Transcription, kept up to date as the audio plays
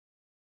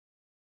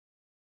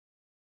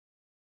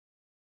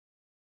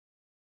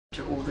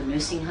To all the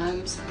nursing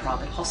homes, the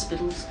private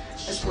hospitals,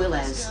 as well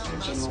as the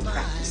general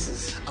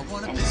practices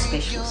and the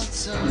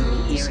specialists in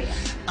the area.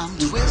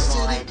 We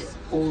provide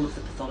all of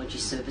the pathology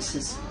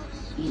services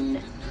in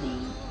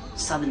the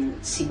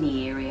southern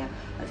Sydney area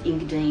of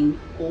Engadine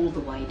all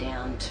the way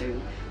down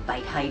to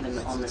Bait Haven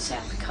on the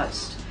south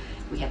coast.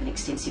 We have an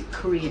extensive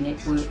courier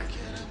network.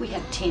 We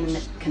have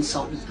 10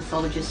 consultant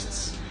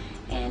pathologists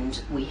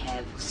and we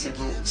have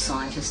several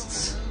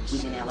scientists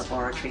within our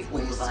laboratory all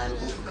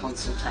available for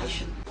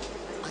consultation.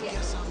 I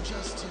guess I'm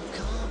just too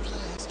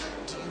complex.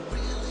 Do you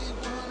really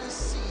want to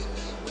see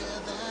me wear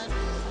that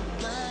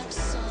black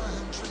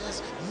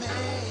sundress?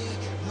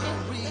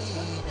 Marie.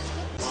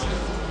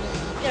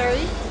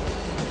 Gary?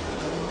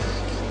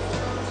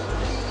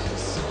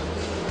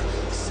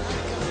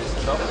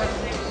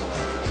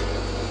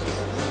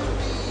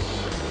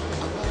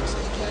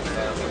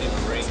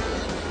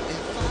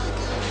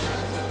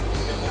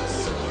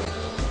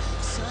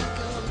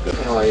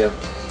 How are you?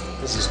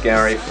 This is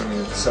Gary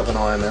from Southern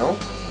IML.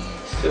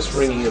 Just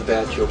ringing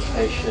about your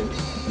patient,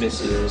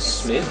 Mrs.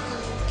 Smith.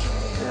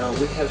 Now,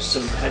 we have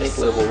some panic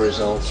level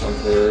results on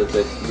her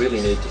that really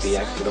need to be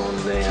acted on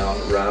now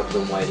rather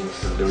than waiting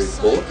for the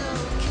report.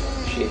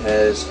 She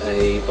has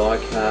a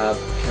bicarb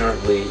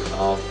currently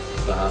of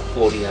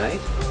 48,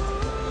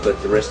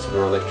 but the rest of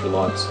her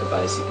electrolytes are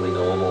basically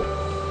normal.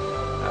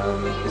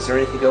 Is there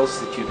anything else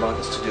that you'd like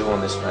us to do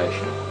on this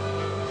patient?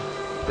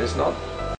 There's not?